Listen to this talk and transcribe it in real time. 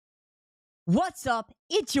What's up?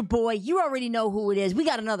 It's your boy. You already know who it is. We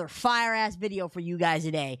got another fire-ass video for you guys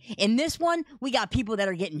today. In this one, we got people that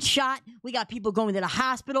are getting shot. We got people going to the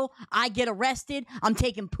hospital. I get arrested. I'm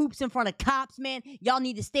taking poops in front of cops, man. Y'all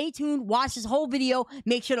need to stay tuned. Watch this whole video.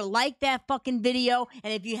 Make sure to like that fucking video.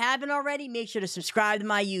 And if you haven't already, make sure to subscribe to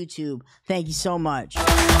my YouTube. Thank you so much.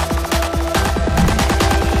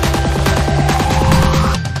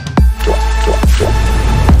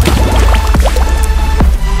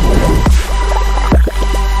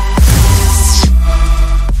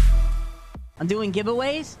 I'm doing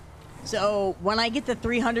giveaways, so when I get to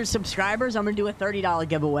 300 subscribers, I'm going to do a $30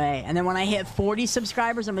 giveaway. And then when I hit 40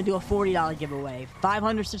 subscribers, I'm going to do a $40 giveaway.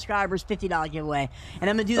 500 subscribers, $50 giveaway. And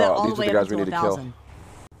I'm going to do that all the way up to 1,000.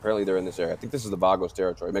 Apparently they're in this area. I think this is the Vagos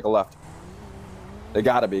territory. Make a left. They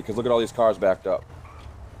gotta be, because look at all these cars backed up.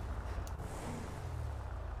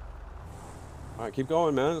 Alright, keep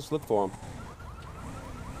going, man. Let's look for them.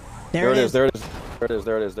 There it is. There it is. There it is.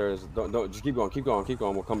 There it is. There it is. Don't, just keep going. Keep going. Keep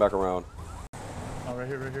going. We'll come back around. Oh, right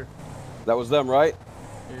here, right here. That was them, right?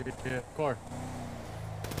 Yeah, car.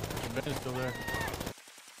 The van is still there.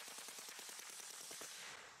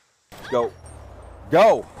 Go.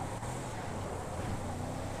 Go!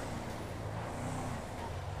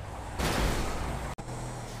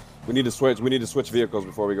 We need to switch vehicles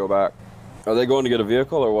before we go back. Are they going to get a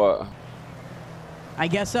vehicle or what? I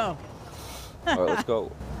guess so. Alright, let's go.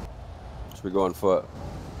 Should we go on foot?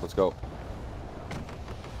 Let's go.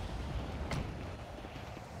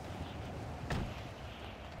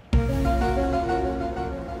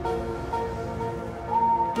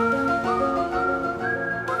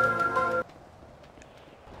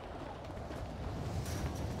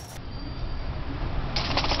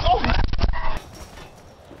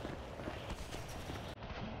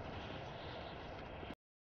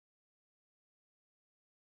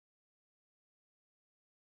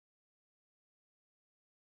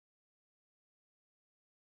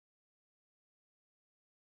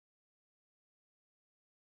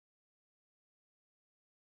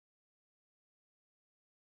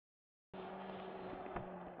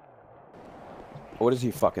 What is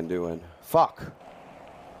he fucking doing? Fuck.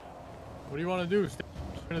 What do you want to do? Stay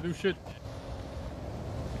trying to do shit.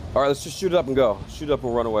 Alright, let's just shoot it up and go. Shoot it up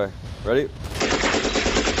and run away. Ready?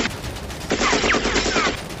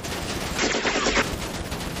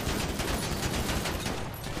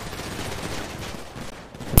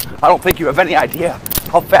 I don't think you have any idea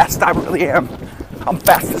how fast I really am. I'm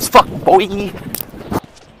fast as fuck, boy.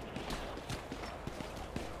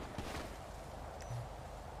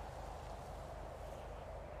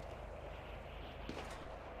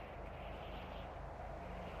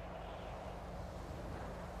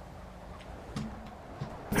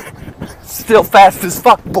 Still fast as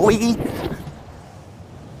fuck, boy.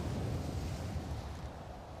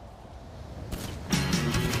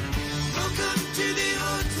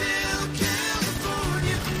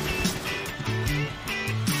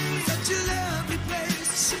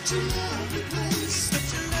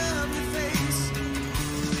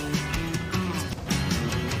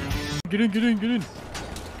 Get in, get in, get in.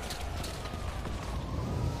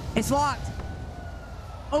 It's locked.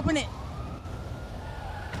 Open it.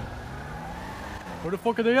 Where the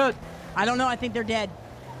fuck are they at? I don't know. I think they're dead.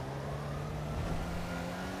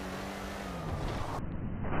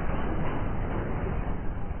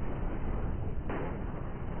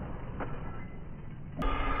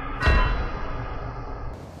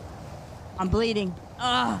 I'm bleeding.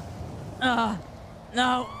 No.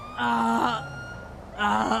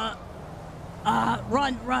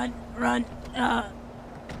 Run.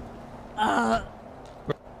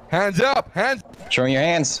 Hands up! Hands! Show me your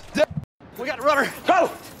hands. We got a runner! Go!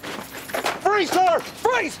 Freeze, sir!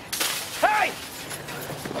 Freeze! Hey!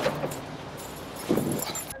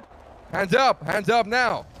 Hands up! Hands up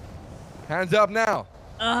now! Hands up now!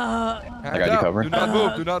 Hands I got you up. covered. Do not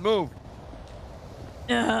move! Do not move!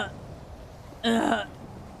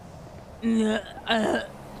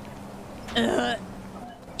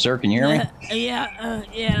 Sir, can you hear me?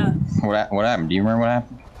 Yeah. What happened? Do you remember what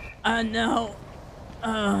happened? No.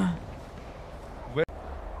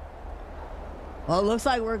 Well, it looks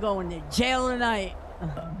like we're going to jail tonight.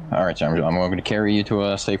 All right, so I'm going to carry you to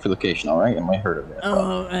a safer location. All right, it might hurt a bit.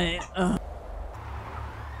 Oh, right.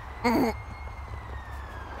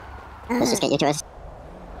 Let's just get you to us.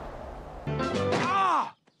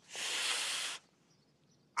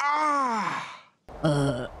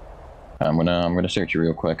 I'm gonna search you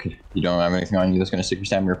real quick. You don't have anything on you that's gonna stick your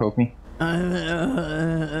stab me or poke me? I'm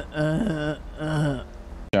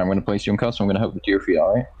gonna place you in cuffs. I'm gonna help you to your feet.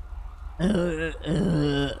 All right. Uh,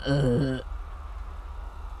 10-4.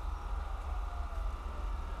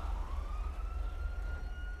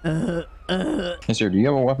 Hey, sir, do you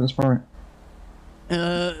have a weapons permit?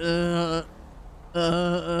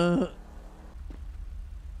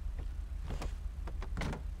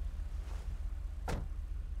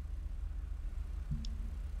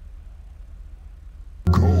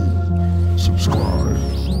 Subscribe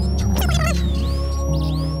to my YouTube.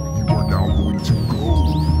 You are now going to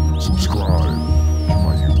go subscribe to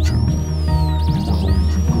my YouTube. You are going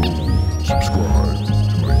to go subscribe to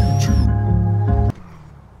my YouTube.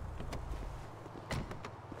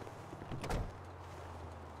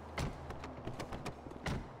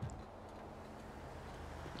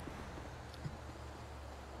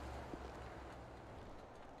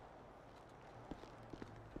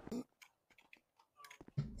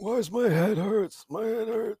 Why is my head hurts? My head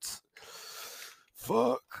hurts.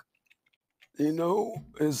 Fuck. You know,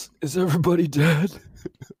 is everybody dead?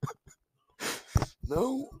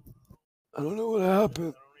 No? I don't know what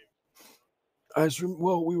happened.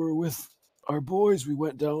 Well, we were with our boys. We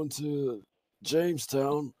went down to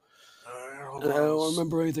Jamestown. And I don't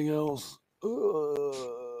remember anything else.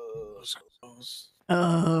 Oh,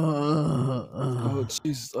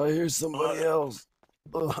 jeez. I hear somebody else.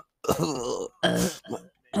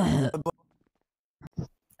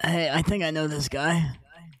 Hey, I think I know this guy.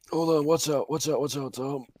 Hold on. Watch out,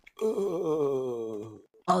 Tom. Oh,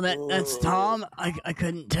 that's Tom? I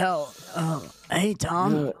couldn't tell. Hey,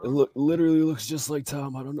 Tom. Yeah, it literally looks just like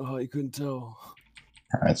Tom. I don't know how you couldn't tell.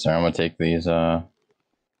 All right, sir. I'm gonna take these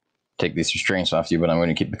restraints off you, but I'm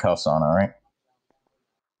gonna keep the cuffs on. All right?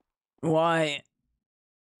 Why?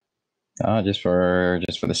 Just for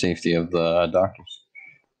the safety of the doctors.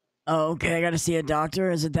 Oh, okay. I gotta see a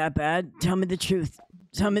doctor. Is it that bad? Tell me the truth.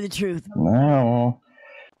 Tell me the truth. No,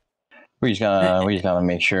 we just gotta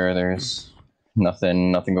make sure there's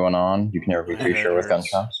nothing going on. You can never be too sure with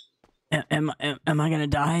gunshots. Am I gonna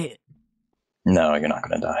die? No, you're not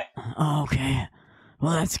gonna die. Oh, okay.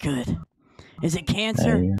 Well, that's good. Is it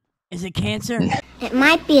cancer? Is it cancer? It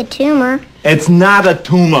might be a tumor. It's not a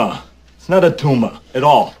tumor. It's not a tumor at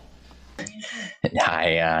all.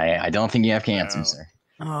 I don't think you have cancer, sir.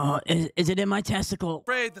 Oh, is it in my testicle?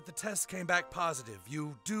 Afraid that the test came back positive.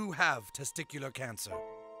 You do have testicular cancer.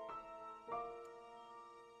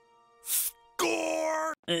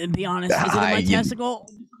 Score! Be honest, is it in my testicle?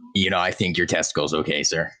 You know, I think your testicle's okay,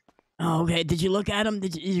 sir. Oh, okay. Did you look at him?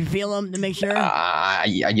 Did you feel him to make sure?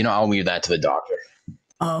 You know, I'll leave that to the doctor.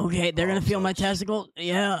 Oh, okay. They're gonna feel my testicle.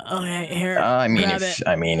 Yeah. Okay. Here. Grab it.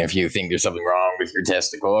 If you think there's something wrong with your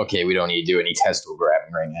testicle, okay, we don't need to do any testicle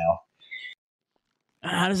grabbing right now.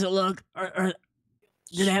 How does it look? Did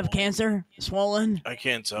it have cancer? Swollen? I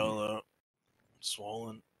can't tell though.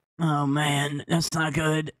 Swollen. Oh man, that's not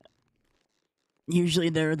good. Usually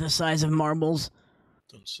they're the size of marbles.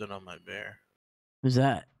 Don't sit on my bear. Who's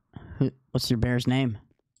that? What's your bear's name?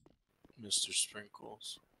 Mr.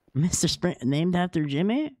 Sprinkles. Mr. Named after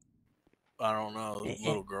Jimmy? I don't know. The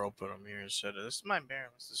little girl put him here and said, "This is my bear,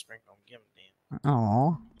 Mr. Sprinkles. Give him to him."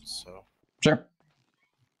 Aw. So. Sure.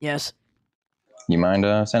 Yes. You mind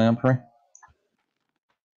standing up for me?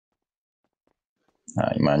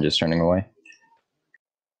 You mind just turning away?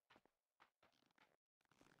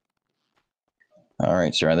 All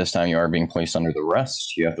right, sir. At this time, you are being placed under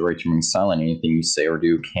arrest. You have the right to remain silent. Anything you say or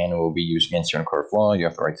do can or will be used against you in a court of law. You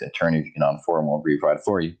have the right to attorney if you cannot inform or be provided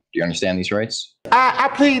for you. Do you understand these rights? I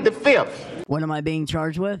plead the fifth. What am I being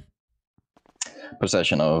charged with?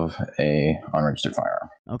 Possession of a unregistered firearm.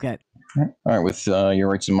 Okay. All right. With your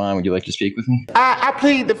rights in mind, would you like to speak with me? I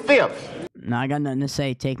plead the fifth. No, I got nothing to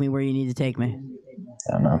say. Take me where you need to take me.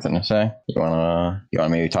 Got nothing to say. You wanna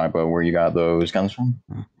maybe talk about where you got those guns from?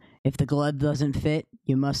 If the glove doesn't fit,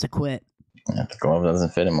 you must have quit. If the glove doesn't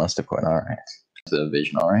fit, it must have quit. All right. The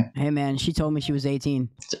vision, all right? Hey man, she told me she was 18.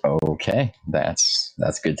 Okay, that's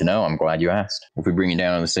good to know. I'm glad you asked. If we bring you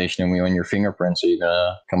down to the station and we own your fingerprints, are you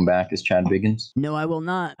gonna come back as Chad Biggins? No, I will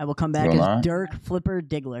not. I will come back as Dirk Flipper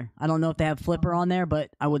Diggler. I don't know if they have Flipper on there, but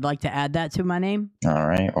I would like to add that to my name. All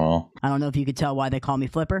right, well. I don't know if you could tell why they call me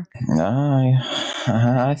Flipper.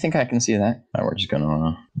 I think I can see that. We're just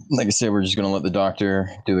gonna, like I said, we're just gonna let the doctor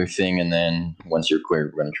do their thing, and then once you're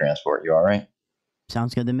cleared, we're gonna transport you. All right?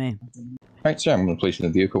 Sounds good to me. All right, sir. I'm gonna place you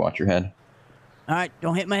in the vehicle. Watch your head. All right,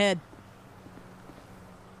 don't hit my head.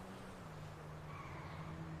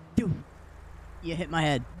 Dude, you hit my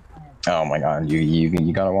head. Oh my God,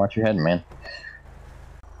 you gotta watch your head, man.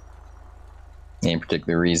 Any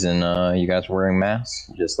particular reason you guys were wearing masks?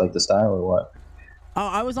 Just like the style, or what? Oh,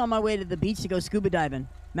 I was on my way to the beach to go scuba diving.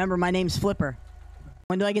 Remember, my name's Flipper.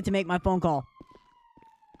 When do I get to make my phone call?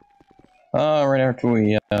 Right after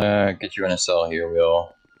we get you in a cell here, we'll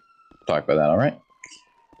talk about that, all right?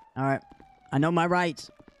 All right. I know my rights.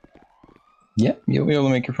 Yep, you'll be able to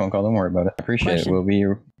make your phone call. Don't worry about it. I appreciate Question. it. We'll be.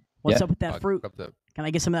 What's Yeah. up with that fruit? Can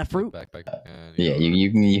I get some of that fruit? Yeah,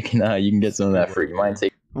 you can get some of that fruit. You mind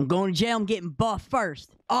take? I'm going to jail. I'm getting buff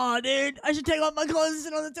first. Oh, dude, I should take off my clothes and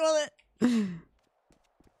sit on the toilet.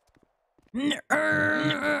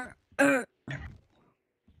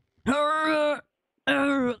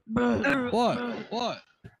 What?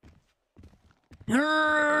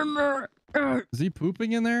 Is he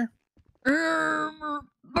pooping in there?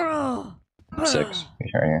 6. Right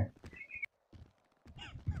here.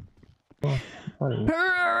 Are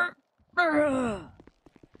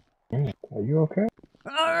you okay?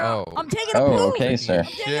 Oh. I'm taking a poop. Oh, okay, sir. I'm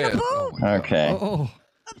taking a poop. Okay. Oh.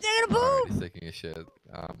 I'm taking a poop. He's taking a shit.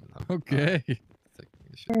 Okay.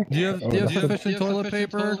 Do you have sufficient toilet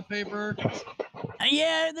paper?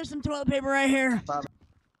 Yeah, there's some toilet paper right here. All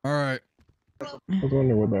right. I was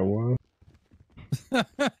wondering what that was.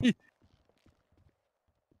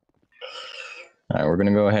 All right, we're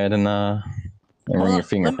gonna go ahead and run your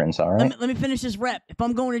fingerprints. All right. Let me finish this rep. If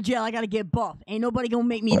I'm going to jail, I gotta get buff. Ain't nobody gonna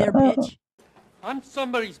make me their bitch. I'm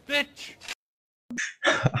somebody's bitch.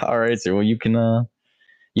 All right, sir. Well, you can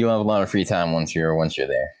you'll have a lot of free time once you're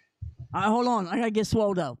there. All right, hold on. I gotta get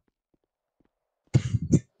swole though.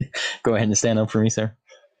 Go ahead and stand up for me, sir.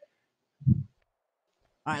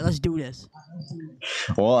 All right, let's do this.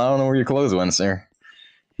 Well, I don't know where your clothes went, sir.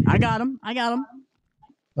 I got him. All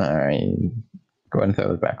right. Go ahead and throw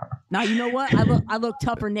those back on. Now you know what? I look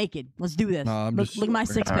tougher naked. Let's do this. Look at my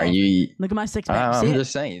six pack. Look at my six pack. I'm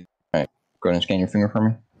just saying. All right. Go ahead and scan your finger for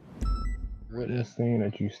me. Witness saying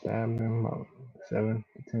that you stabbed him about 7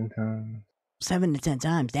 to 10 times. 7 to 10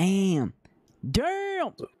 times. Damn.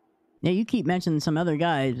 Yeah, you keep mentioning some other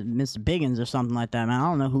guy, Mr. Biggins or something like that, man. I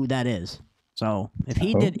don't know who that is. So if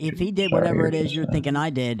he did whatever it is you're thinking I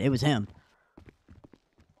did, it was him.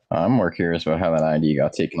 I'm more curious about how that ID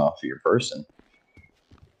got taken off of your person.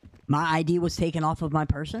 My ID was taken off of my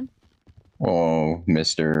person? Well,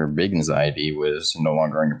 Mr. Biggins' ID was no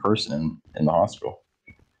longer on your person in the hospital.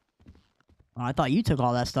 Oh, I thought you took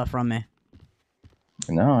all that stuff from me.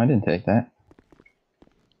 No, I didn't take that.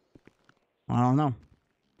 I don't know.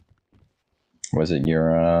 Was it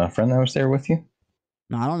your friend that was there with you?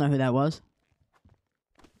 No, I don't know who that was.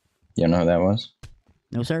 You don't know who that was?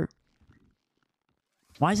 No, sir.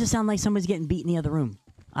 Why does it sound like somebody's getting beat in the other room?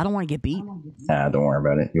 I don't want to get beat. Don't worry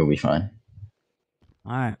about it. You'll be fine.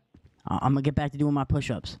 All right. I'm going to get back to doing my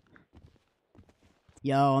push-ups.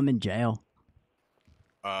 Yo, I'm in jail.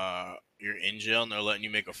 You're in jail and they're letting you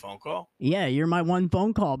make a phone call? Yeah, you're my one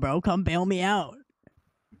phone call, bro. Come bail me out.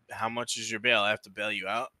 How much is your bail? I have to bail you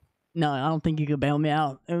out? No, I don't think you could bail me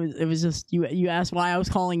out. It was just you asked why I was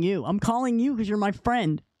calling you. I'm calling you because you're my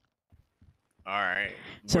friend. All right.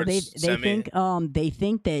 So they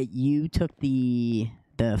think that you took the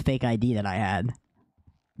fake ID that I had.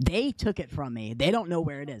 They took it from me. They don't know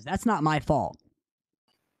where it is. That's not my fault.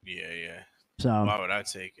 Yeah. So why would I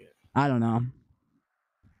take it? I don't know.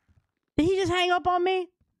 Did he just hang up on me?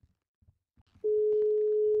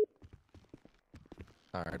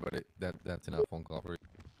 All right, buddy. That's enough phone call for you.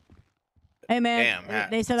 Hey man,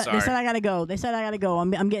 Damn, they said I gotta go. They said I gotta go.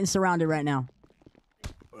 I'm getting surrounded right now.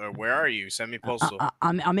 Where are you? Send me postal.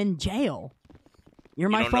 I'm in jail. You're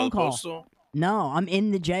my you don't phone know the call. Postal? No, I'm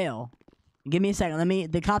in the jail. Give me a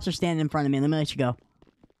second. The cops are standing in front of me. Let me let you go.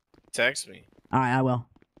 Text me. All right, I will.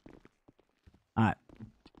 All right.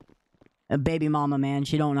 A baby mama, man.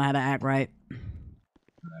 She don't know how to act right.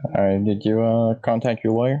 All right. Did you contact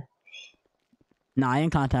your lawyer? No, I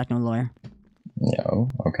didn't contact no lawyer. No.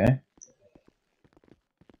 Okay.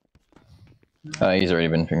 He's already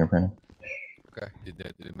been fingerprinted. Okay.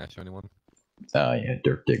 Did it match anyone? Yeah,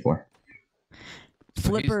 Dirk Diggler.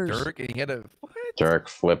 Flippers. So he's Dirk and he had a what? Dirk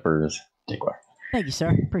Flippers Diggler. Thank you,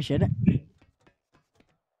 sir. Appreciate it.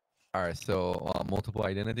 All right. So multiple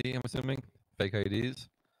identity. I'm assuming fake IDs.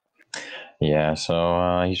 Yeah.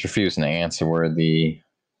 So he's refusing to answer where the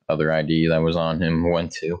other ID that was on him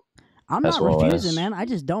went to. I'm not refusing, man. I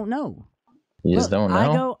just don't know. You just don't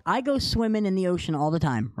know? I go swimming in the ocean all the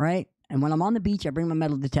time, right? And when I'm on the beach, I bring my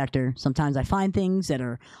metal detector. Sometimes I find things that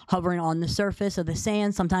are hovering on the surface of the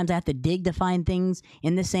sand. Sometimes I have to dig to find things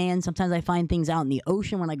in the sand. Sometimes I find things out in the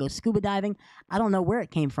ocean when I go scuba diving. I don't know where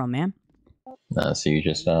it came from, man. So you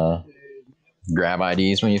just grab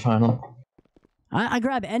IDs when you find them? I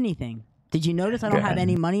grab anything. Did you notice I don't have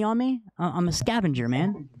any money on me? I'm a scavenger,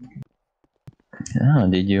 man. Yeah,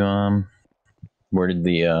 did you, where did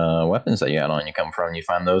the weapons that you had on you come from? You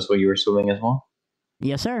find those while you were swimming as well?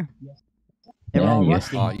 Yes, sir. They're all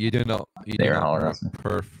rusty. You do know. They're all rusty.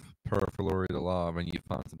 Per Florida law, when you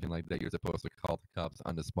found something like that, you're supposed to call the cops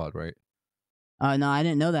on the spot, right? No, I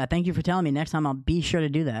didn't know that. Thank you for telling me. Next time I'll be sure to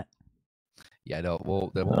do that. Yeah, no,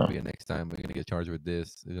 well, that won't be a next time. We're gonna get charged with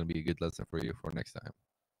this. It's gonna be a good lesson for you for next time.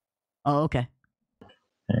 Oh, okay.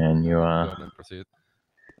 And you Go ahead and proceed.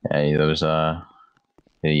 hey, those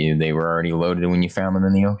they were already loaded when you found them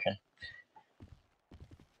in the ocean.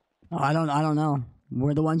 Oh, I don't know.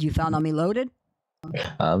 Were the ones you found on me loaded?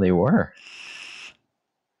 They were.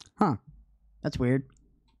 Huh. That's weird.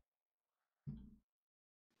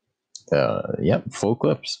 Yep, full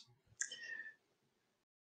clips.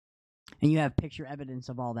 And you have picture evidence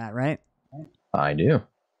of all that, right? I do.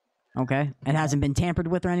 Okay. It hasn't been tampered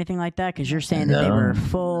with or anything like that? Because you're saying that they were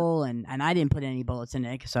full, and I didn't put any bullets in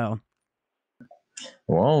it, so...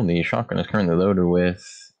 Well, the shotgun is currently loaded with,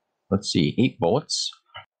 let's see, 8 bullets.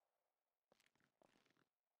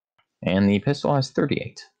 And the pistol has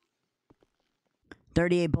 38.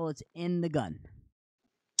 38 bullets in the gun.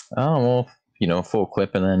 Oh, well, you know, full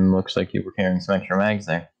clip, and then looks like you were carrying some extra mags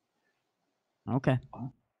there. Okay.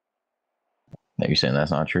 Are you saying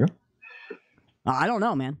that's not true? I don't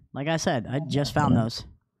know, man. Like I said, I just found those.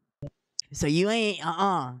 So you ain't,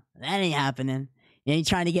 that ain't happening. You ain't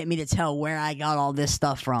trying to get me to tell where I got all this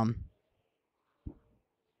stuff from.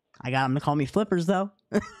 I got them to call me flippers, though.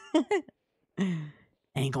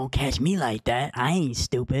 Ain't gonna catch me like that. I ain't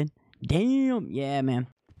stupid. Damn. Yeah, man.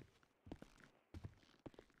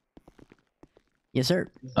 Yes,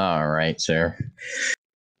 sir. All right, sir.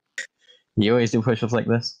 You always do push-ups like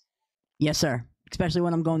this? Yes, sir. Especially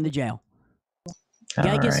when I'm going to jail. You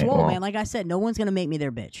gotta get swole, man. Like I said, no one's gonna make me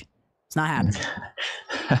their bitch. It's not happening.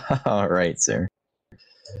 All right, sir.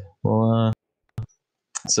 Well,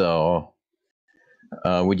 so,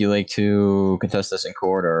 would you like to contest this in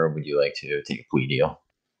court, or would you like to take a plea deal?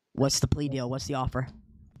 What's the plea deal? What's the offer?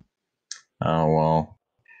 Well,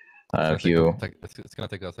 if you... It's gonna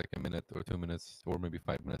take us like a minute or 2 minutes, or maybe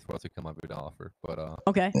 5 minutes for us to come up with an offer. But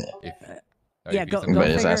okay. Yeah, go but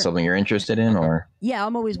is that something you're interested in, or? Yeah,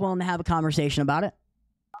 I'm always willing to have a conversation about it.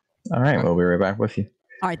 All right, we'll be right back with you.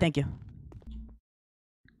 All right, thank you.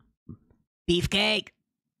 Beefcake.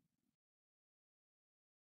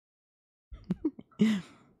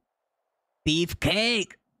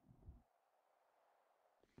 Beefcake.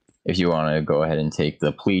 If you want to go ahead and take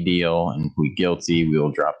the plea deal and plead guilty, we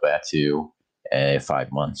will drop that to a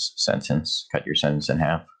 5 months sentence. Cut your sentence in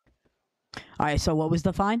half. All right, so what was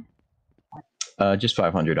the fine? Just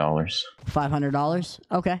 $500. $500?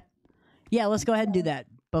 Okay. Yeah, let's go ahead and do that.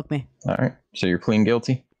 Book me. All right. So you're pleading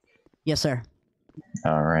guilty? Yes, sir.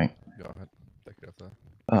 All right. Go ahead. Take it off.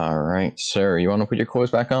 All right, sir. You want to put your clothes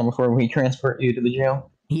back on before we transport you to the jail?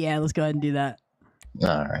 Yeah, let's go ahead and do that.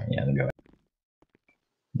 All right. Yeah, then go ahead.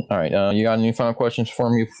 All right. You got any final questions for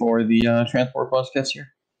me before the transport bus gets here?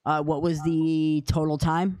 What was the total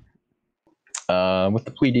time? With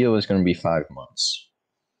the plea deal, it's going to be 5 months.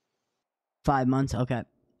 5 months, okay.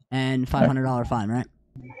 And $500 fine, right?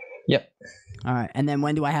 Yep. All right. And then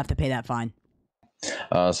when do I have to pay that fine?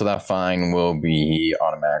 So that fine will be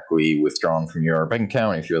automatically withdrawn from your bank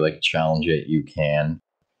account. If you'd like to challenge it, you can.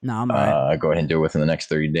 No, I'm all right. Go ahead and do it within the next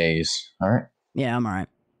 30 days. All right? Yeah, I'm all right.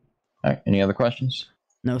 All right. Any other questions?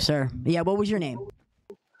 No, sir. Yeah, what was your name?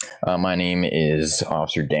 My name is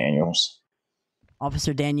Officer Daniels.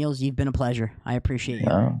 Officer Daniels, you've been a pleasure. I appreciate you.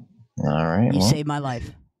 All right. You saved my life.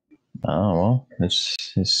 Oh, well,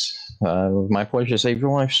 it's my pleasure to save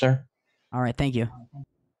your life, sir. All right, thank you.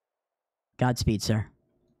 Godspeed, sir.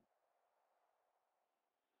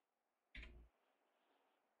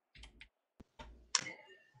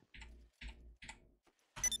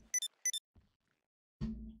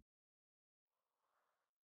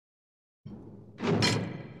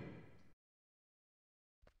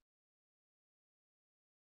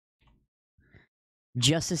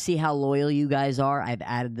 Just to see how loyal you guys are, I've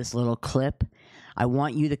added this little clip. I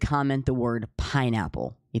want you to comment the word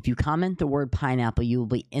pineapple. If you comment the word pineapple, you will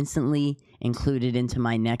be instantly included into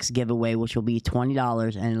my next giveaway, which will be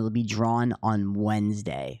 $20, and it'll be drawn on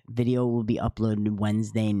Wednesday. Video will be uploaded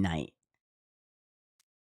Wednesday night.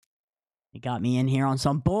 It got me in here on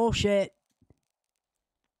some bullshit.